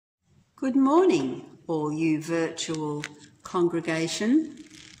Good morning, all you virtual congregation,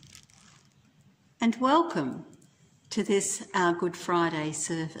 and welcome to this, our Good Friday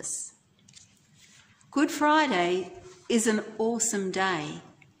service. Good Friday is an awesome day,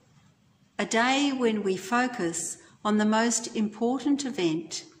 a day when we focus on the most important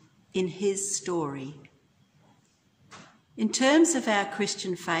event in his story. In terms of our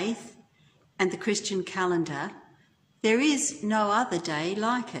Christian faith and the Christian calendar, there is no other day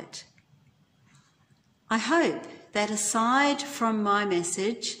like it. I hope that aside from my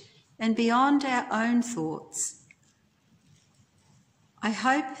message and beyond our own thoughts, I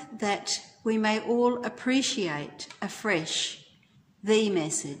hope that we may all appreciate afresh the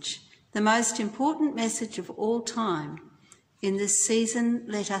message, the most important message of all time. In this season,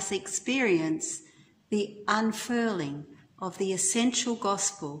 let us experience the unfurling of the essential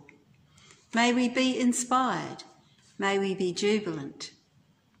gospel. May we be inspired, may we be jubilant.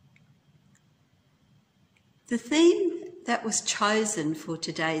 The theme that was chosen for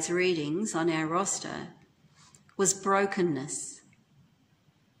today's readings on our roster was brokenness.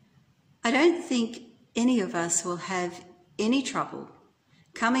 I don't think any of us will have any trouble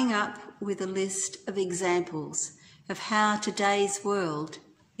coming up with a list of examples of how today's world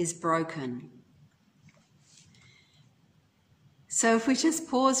is broken. So if we just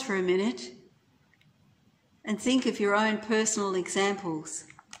pause for a minute and think of your own personal examples.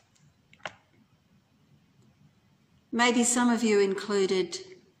 Maybe some of you included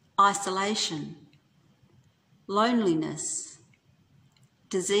isolation, loneliness,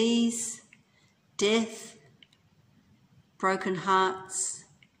 disease, death, broken hearts,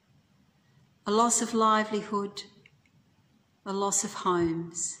 a loss of livelihood, a loss of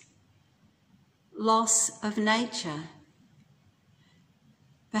homes, loss of nature,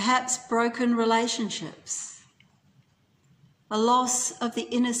 perhaps broken relationships, a loss of the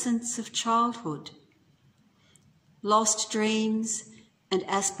innocence of childhood, lost dreams and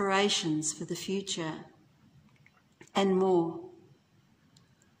aspirations for the future, and more.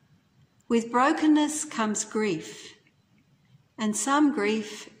 With brokenness comes grief, and some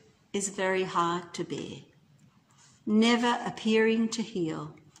grief is very hard to bear, never appearing to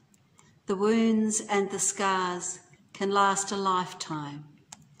heal. The wounds and the scars can last a lifetime,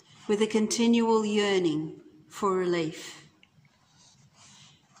 with a continual yearning for relief.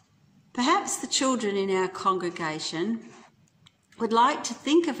 Perhaps the children in our congregation would like to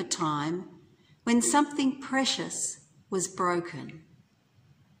think of a time when something precious was broken,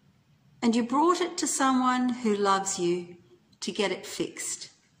 and you brought it to someone who loves you to get it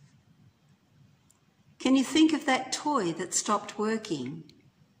fixed. Can you think of that toy that stopped working?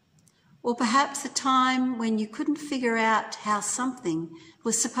 Or perhaps a time when you couldn't figure out how something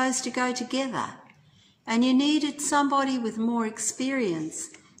was supposed to go together, and you needed somebody with more experience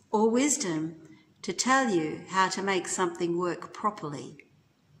or wisdom to tell you how to make something work properly.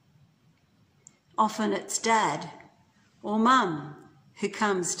 Often it's Dad or Mum who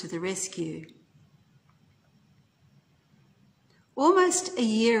comes to the rescue. Almost a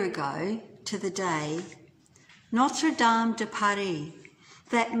year ago to the day, Notre Dame de Paris,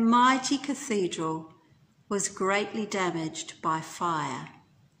 that mighty cathedral, was greatly damaged by fire.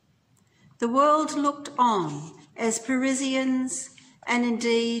 The world looked on as Parisians, and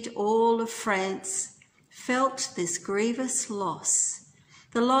indeed all of France, felt this grievous loss,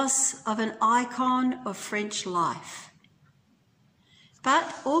 the loss of an icon of French life.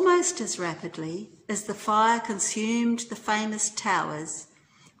 But almost as rapidly as the fire consumed the famous towers,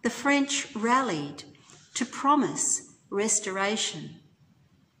 the French rallied to promise restoration.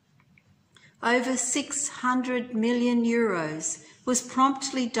 Over 600 million euros was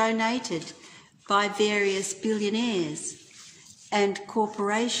promptly donated by various billionaires and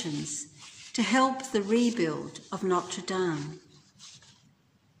corporations to help the rebuild of Notre Dame.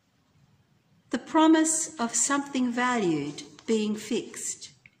 The promise of something valued being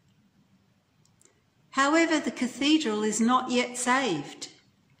fixed. However, the cathedral is not yet saved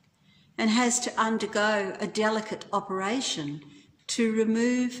and has to undergo a delicate operation to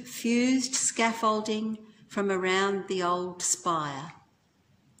remove fused scaffolding from around the old spire.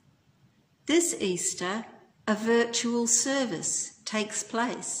 This Easter, a virtual service takes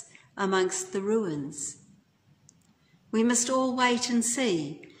place amongst the ruins. We must all wait and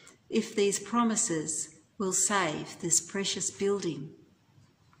see if these promises will save this precious building.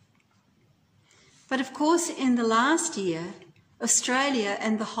 But of course, in the last year, Australia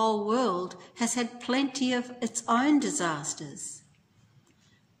and the whole world has had plenty of its own disasters.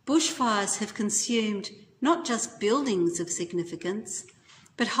 Bushfires have consumed not just buildings of significance,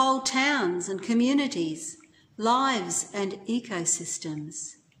 but whole towns and communities, lives and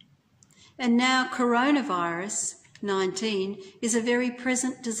ecosystems. And now coronavirus 19 is a very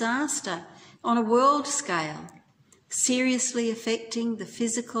present disaster on a world scale, seriously affecting the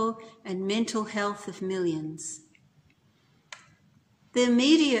physical and mental health of millions. The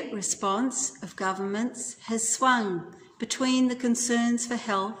immediate response of governments has swung between the concerns for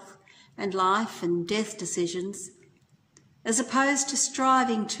health and life and death decisions, as opposed to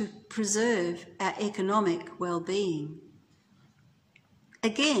striving to preserve our economic well-being.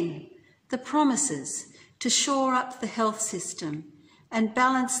 Again, the promises to shore up the health system and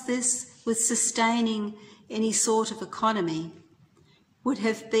balance this with sustaining any sort of economy would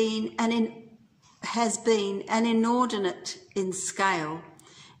have been has been an inordinate in scale,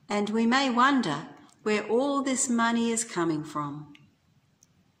 and we may wonder where all this money is coming from.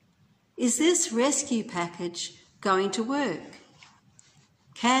 Is this rescue package going to work?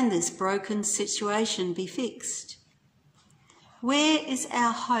 Can this broken situation be fixed? Where is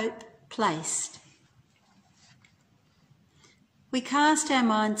our hope placed? We cast our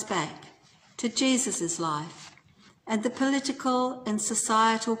minds back to Jesus' life and the political and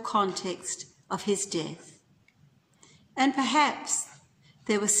societal context of his death. And perhaps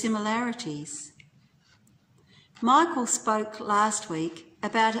there were similarities. Michael spoke last week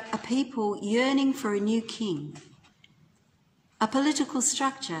about a people yearning for a new king, a political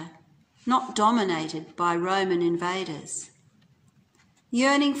structure not dominated by Roman invaders,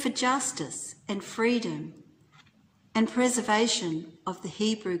 yearning for justice and freedom and preservation of the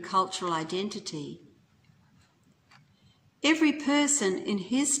Hebrew cultural identity. Every person in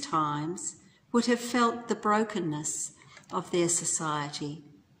his times would have felt the brokenness of their society.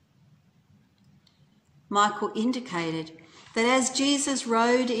 Michael indicated that as Jesus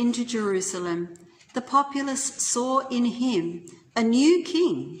rode into Jerusalem, the populace saw in him a new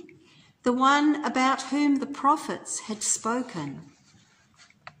king, the one about whom the prophets had spoken.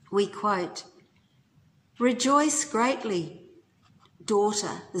 We quote, "Rejoice greatly,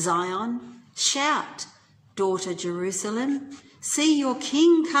 daughter Zion. Shout, daughter Jerusalem. See, your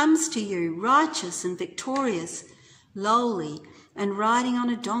king comes to you, righteous and victorious, lowly and riding on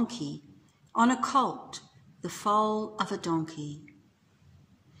a donkey, on a colt, the foal of a donkey."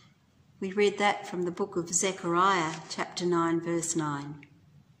 We read that from the book of Zechariah, chapter 9, verse 9.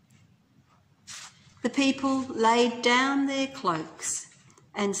 The people laid down their cloaks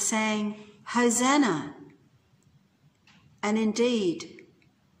and sang, "Hosanna!" And indeed,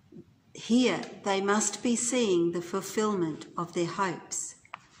 here they must be seeing the fulfilment of their hopes.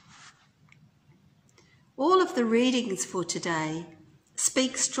 All of the readings for today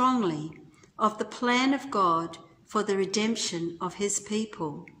speak strongly of the plan of God for the redemption of his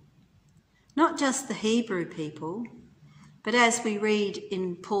people. Not just the Hebrew people, but as we read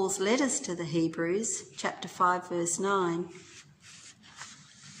in Paul's letters to the Hebrews, chapter 5, verse 9,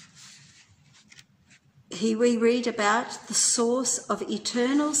 we read about the source of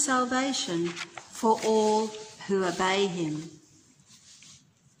eternal salvation for all who obey him.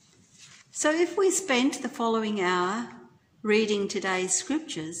 So if we spent the following hour reading today's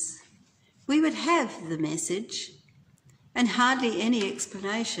scriptures, we would have the message, and hardly any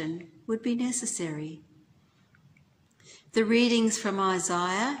explanation would be necessary. The readings from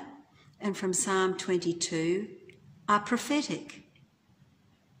Isaiah and from Psalm 22 are prophetic,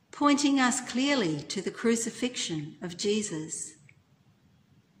 pointing us clearly to the crucifixion of Jesus.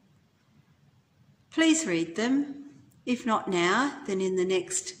 Please read them, if not now, then in the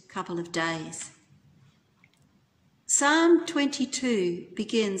next couple of days. Psalm 22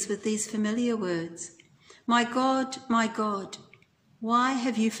 begins with these familiar words, my God, why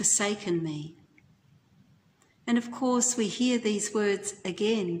have you forsaken me?" And of course we hear these words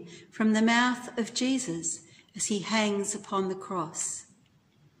again from the mouth of Jesus as he hangs upon the cross.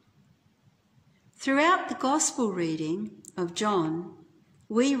 Throughout the Gospel reading of John,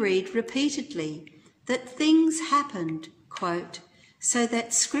 we read repeatedly that things happened, quote, "so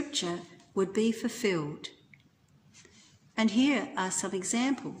that Scripture would be fulfilled." And here are some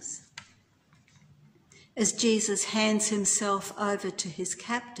examples. As Jesus hands himself over to his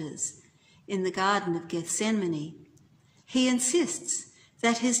captors in the Garden of Gethsemane, he insists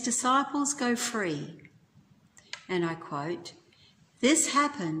that his disciples go free. And I quote, "This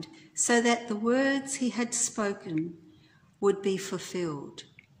happened so that the words he had spoken would be fulfilled.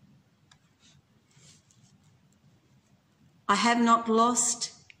 I have not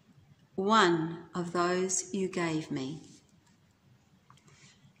lost one of those you gave me."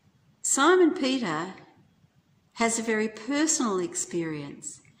 Simon Peter has a very personal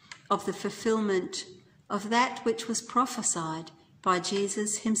experience of the fulfilment of that which was prophesied by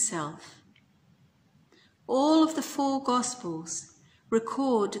Jesus himself. All of the four Gospels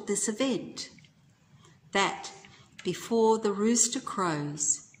record this event, that before the rooster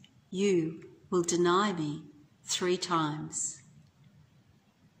crows, you will deny me 3 times.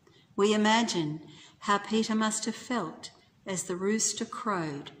 We imagine how Peter must have felt as the rooster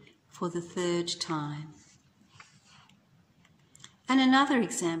crowed for the 3rd time. And another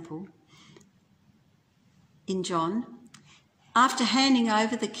example, in John, after handing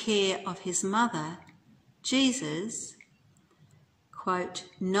over the care of his mother, Jesus, quote,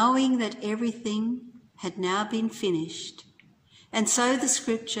 knowing that everything had now been finished, and so the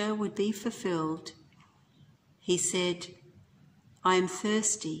scripture would be fulfilled, he said, I am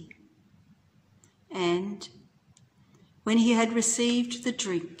thirsty. And when he had received the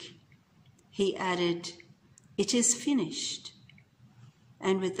drink, he added, it is finished.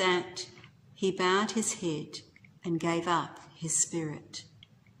 And with that, he bowed his head and gave up his spirit.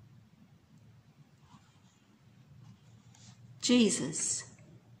 Jesus,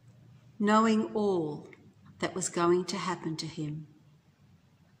 knowing all that was going to happen to him.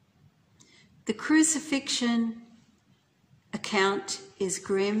 The crucifixion account is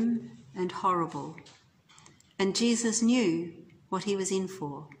grim and horrible, and Jesus knew what he was in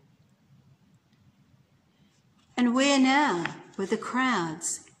for. And where now were the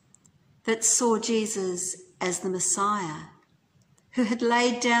crowds that saw Jesus as the Messiah, who had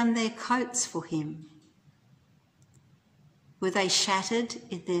laid down their coats for him? Were they shattered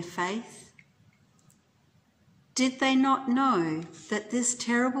in their faith? Did they not know that this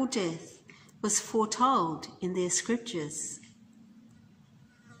terrible death was foretold in their scriptures?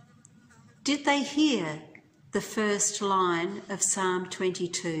 Did they hear the first line of Psalm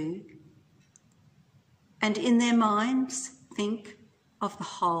 22 and in their minds think of the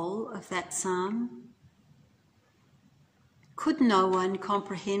whole of that psalm? Could no one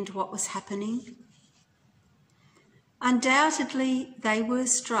comprehend what was happening? Undoubtedly, they were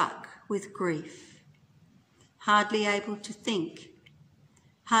struck with grief, hardly able to think,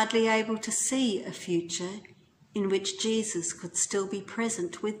 hardly able to see a future in which Jesus could still be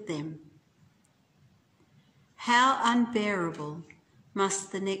present with them. How unbearable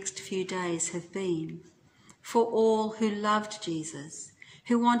must the next few days have been for all who loved Jesus,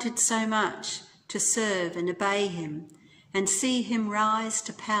 who wanted so much to serve and obey him and see him rise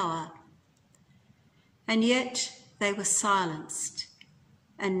to power. And yet they were silenced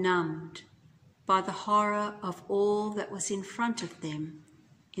and numbed by the horror of all that was in front of them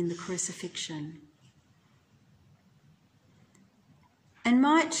in the crucifixion. And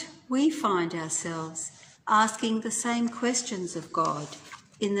might we find ourselves asking the same questions of God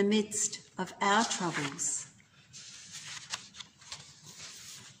in the midst of our troubles?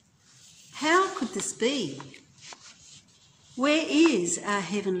 How could this be? Where is our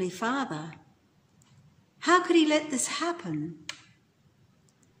Heavenly Father? How could he let this happen?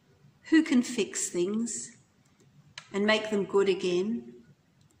 Who can fix things and make them good again?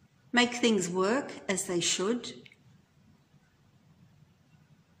 Make things work as they should?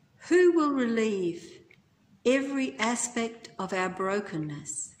 Who will relieve every aspect of our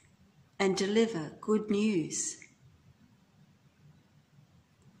brokenness and deliver good news?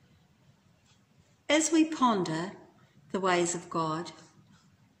 As we ponder the ways of God,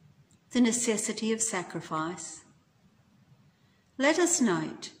 the necessity of sacrifice, let us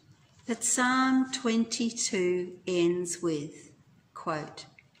note that Psalm 22 ends with, quote,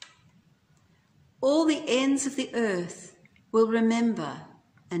 all the ends of the earth will remember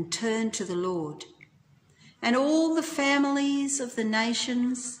and turn to the Lord, and all the families of the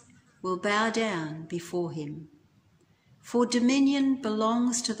nations will bow down before him. For dominion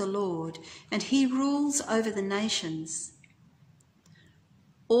belongs to the Lord, and he rules over the nations.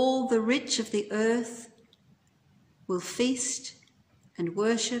 All the rich of the earth will feast and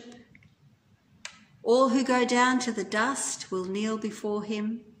worship. All who go down to the dust will kneel before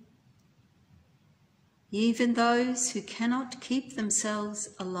him. Even those who cannot keep themselves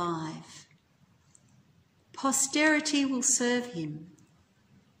alive. Posterity will serve him.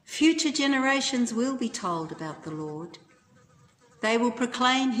 Future generations will be told about the Lord. They will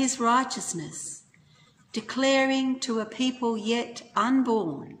proclaim his righteousness, declaring to a people yet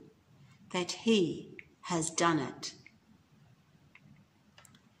unborn that he has done it.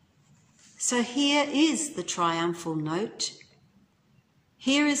 So here is the triumphal note.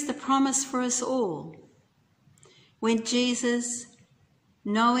 Here is the promise for us all. When Jesus,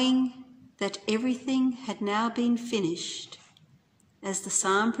 knowing that everything had now been finished, as the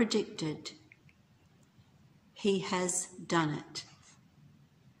psalm predicted, he has done it.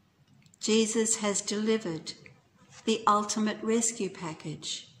 Jesus has delivered the ultimate rescue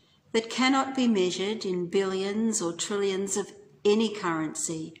package that cannot be measured in billions or trillions of any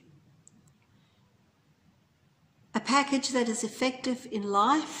currency. A package that is effective in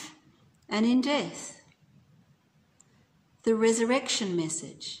life and in death. The resurrection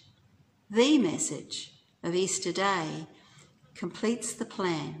message, the message of Easter Day, completes the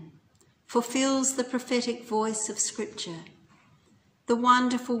plan, fulfills the prophetic voice of Scripture, the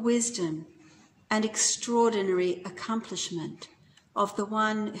wonderful wisdom and extraordinary accomplishment of the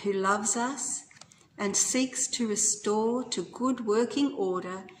one who loves us and seeks to restore to good working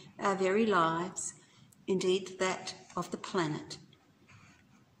order our very lives, indeed that of the planet.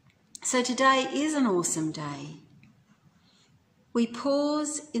 So today is an awesome day. We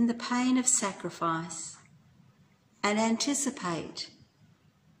pause in the pain of sacrifice and anticipate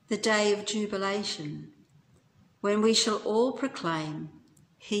the day of jubilation when we shall all proclaim,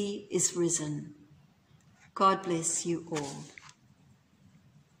 "He is risen." God bless you all.